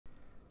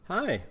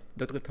Hi,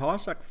 Dr.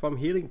 Torsak from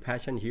Healing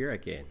Passion here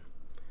again.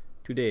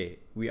 Today,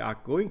 we are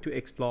going to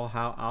explore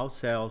how our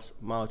cells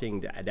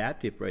mounting the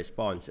adaptive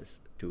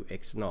responses to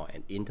external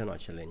and internal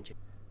challenges.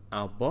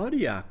 Our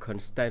body are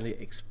constantly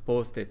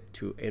exposed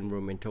to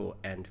environmental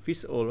and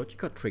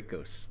physiological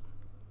triggers,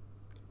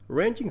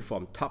 ranging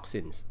from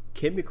toxins,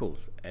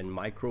 chemicals, and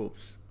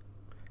microbes,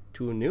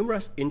 to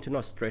numerous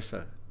internal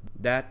stressors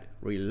that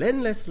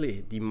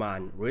relentlessly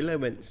demand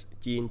relevant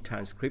gene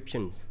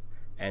transcriptions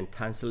and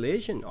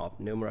translation of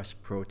numerous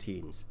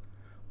proteins,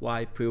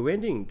 while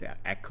preventing the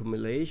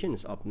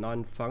accumulations of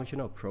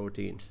non-functional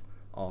proteins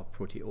or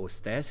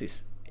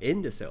proteostasis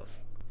in the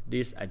cells.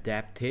 This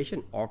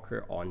adaptation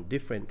occurs on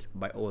different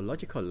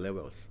biological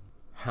levels.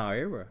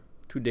 However,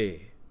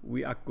 today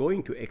we are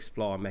going to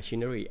explore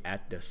machinery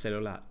at the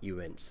cellular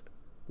events,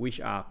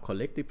 which are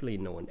collectively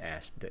known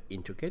as the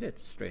integrated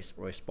stress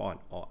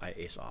response or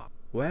ISR.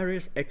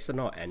 Various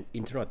external and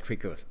internal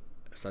triggers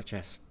such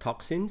as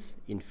toxins,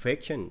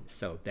 infection,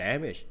 cell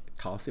damage,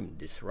 calcium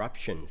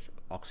disruptions,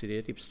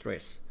 oxidative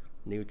stress,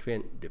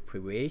 nutrient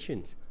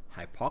deprivations,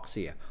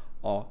 hypoxia,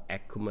 or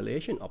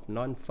accumulation of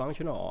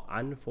non-functional or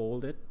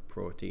unfolded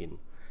protein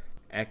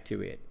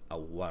activate a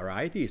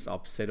variety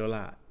of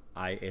cellular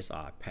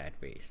ISR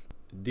pathways.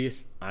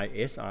 This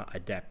ISR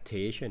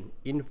adaptation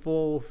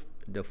involves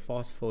the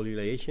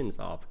phosphorylation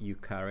of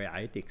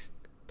eukaryotic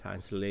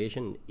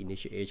translation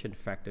initiation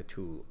factor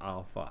 2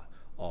 alpha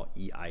or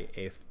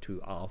EIF2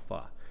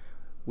 alpha,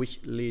 which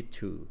lead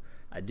to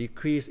a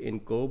decrease in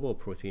global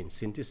protein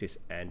synthesis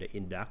and the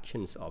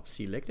inductions of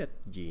selected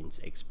genes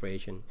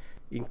expression,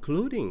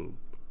 including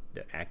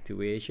the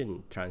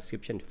activation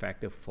transcription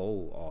factor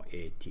 4 or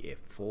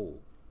ATF4.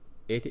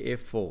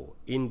 ATF4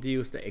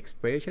 induces the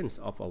expressions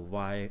of a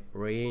wide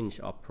range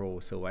of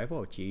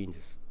pro-survival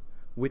genes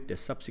with the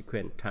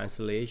subsequent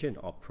translation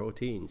of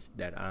proteins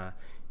that are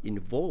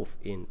involved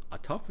in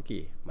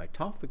autophagy,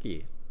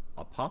 mitophagy,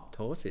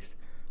 apoptosis,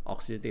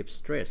 oxidative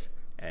stress,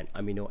 and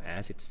amino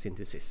acid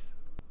synthesis.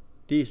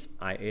 These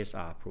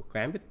ISR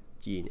programmed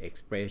gene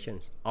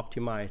expressions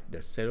optimize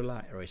the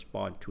cellular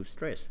response to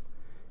stress.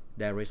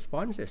 Their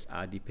responses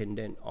are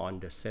dependent on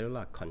the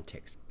cellular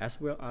context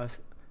as well as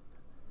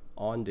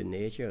on the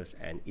nature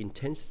and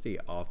intensity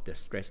of the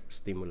stress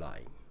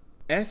stimuli.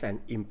 As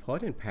an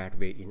important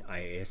pathway in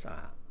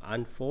ISR,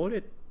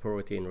 unfolded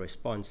protein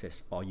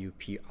responses or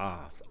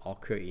UPRs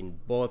occur in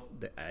both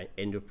the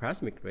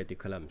endoplasmic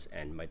reticulums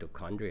and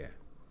mitochondria.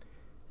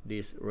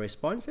 These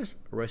responses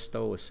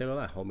restore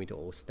cellular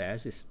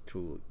homeostasis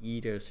through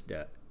either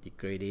the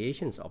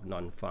degradations of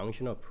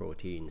non-functional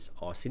proteins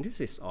or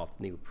synthesis of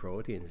new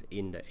proteins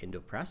in the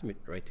endoplasmic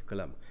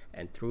reticulum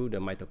and through the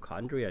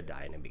mitochondrial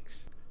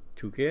dynamics.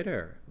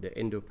 Together, the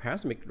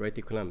endoplasmic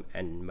reticulum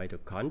and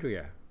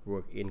mitochondria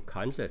work in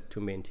concert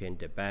to maintain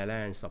the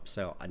balance of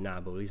cell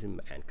anabolism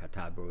and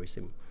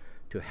catabolism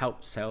to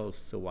help cells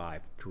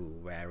survive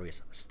through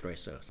various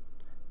stressors.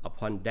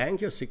 Upon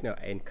danger signal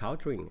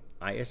encountering,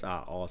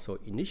 ISR also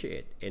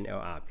initiate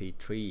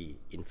NLRP3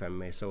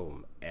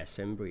 inflammasome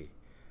assembly,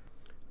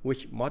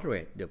 which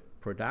moderate the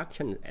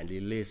production and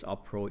release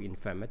of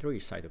pro-inflammatory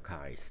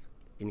cytokines,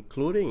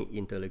 including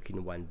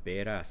interleukin-1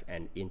 betas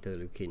and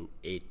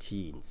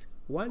interleukin-18s.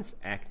 Once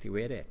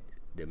activated,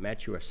 the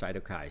mature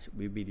cytokines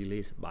will be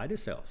released by the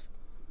cells.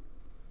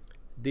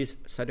 These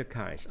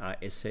cytokines are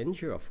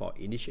essential for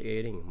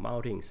initiating,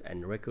 mounting,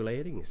 and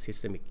regulating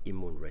systemic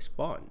immune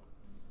response.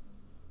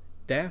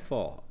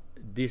 Therefore,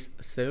 these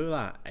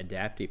cellular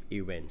adaptive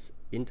events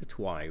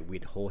intertwine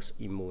with host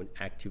immune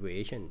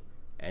activation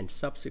and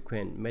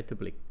subsequent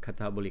metabolic,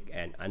 catabolic,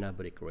 and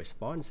anabolic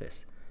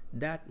responses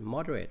that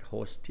moderate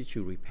host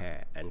tissue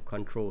repair and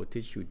control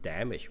tissue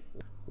damage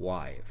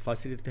while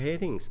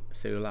facilitating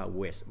cellular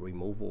waste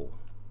removal.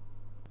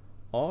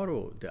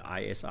 Although the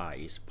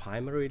ISR is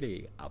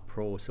primarily a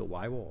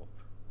pro-survival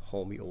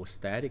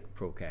homeostatic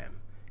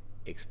program,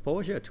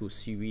 exposure to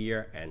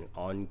severe and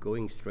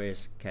ongoing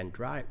stress can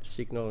drive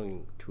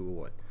signaling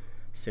toward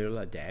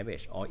cellular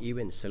damage or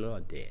even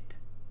cellular death.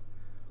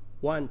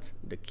 Once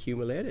the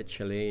cumulative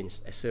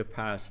challenge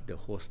surpasses the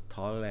host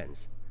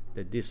tolerance,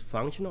 the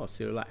dysfunctional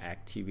cellular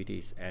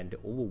activities and the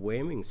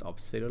overwhelming of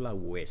cellular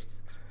waste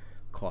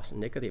cause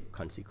negative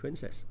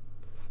consequences.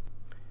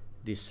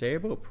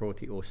 Disabled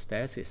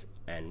proteostasis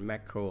and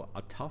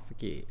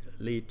macroautophagy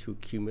lead to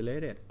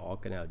cumulative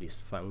organelle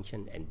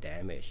dysfunction and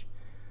damage.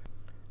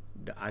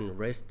 The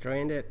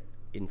unrestrained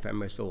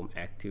inflammasome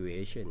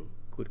activation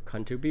could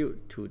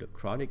contribute to the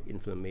chronic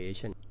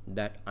inflammation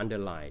that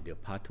underlie the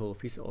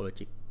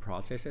pathophysiologic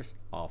processes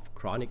of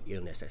chronic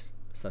illnesses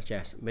such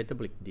as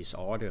metabolic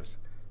disorders,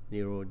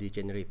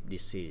 neurodegenerative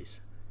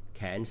disease,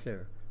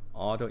 cancer,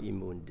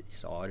 autoimmune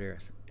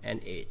disorders,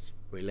 and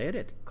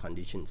age-related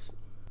conditions.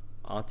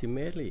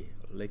 Ultimately,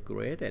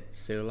 regulated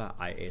cellular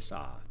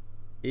ISR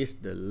is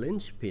the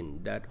linchpin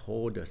that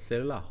holds the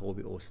cellular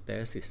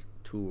homeostasis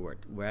toward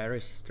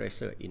various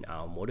stressors in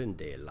our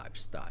modern-day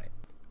lifestyle.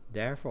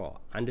 Therefore,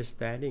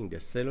 understanding the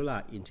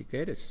cellular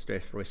integrated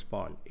stress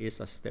response is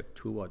a step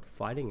toward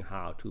finding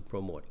how to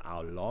promote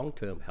our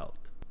long-term health.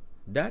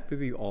 That will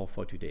be all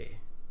for today.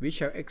 We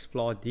shall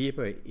explore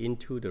deeper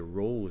into the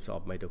roles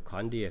of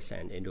mitochondria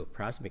and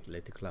endoplasmic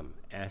reticulum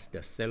as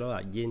the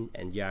cellular yin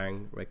and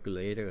yang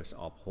regulators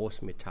of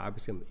host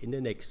metabolism in the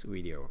next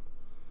video.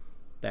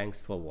 Thanks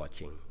for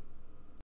watching.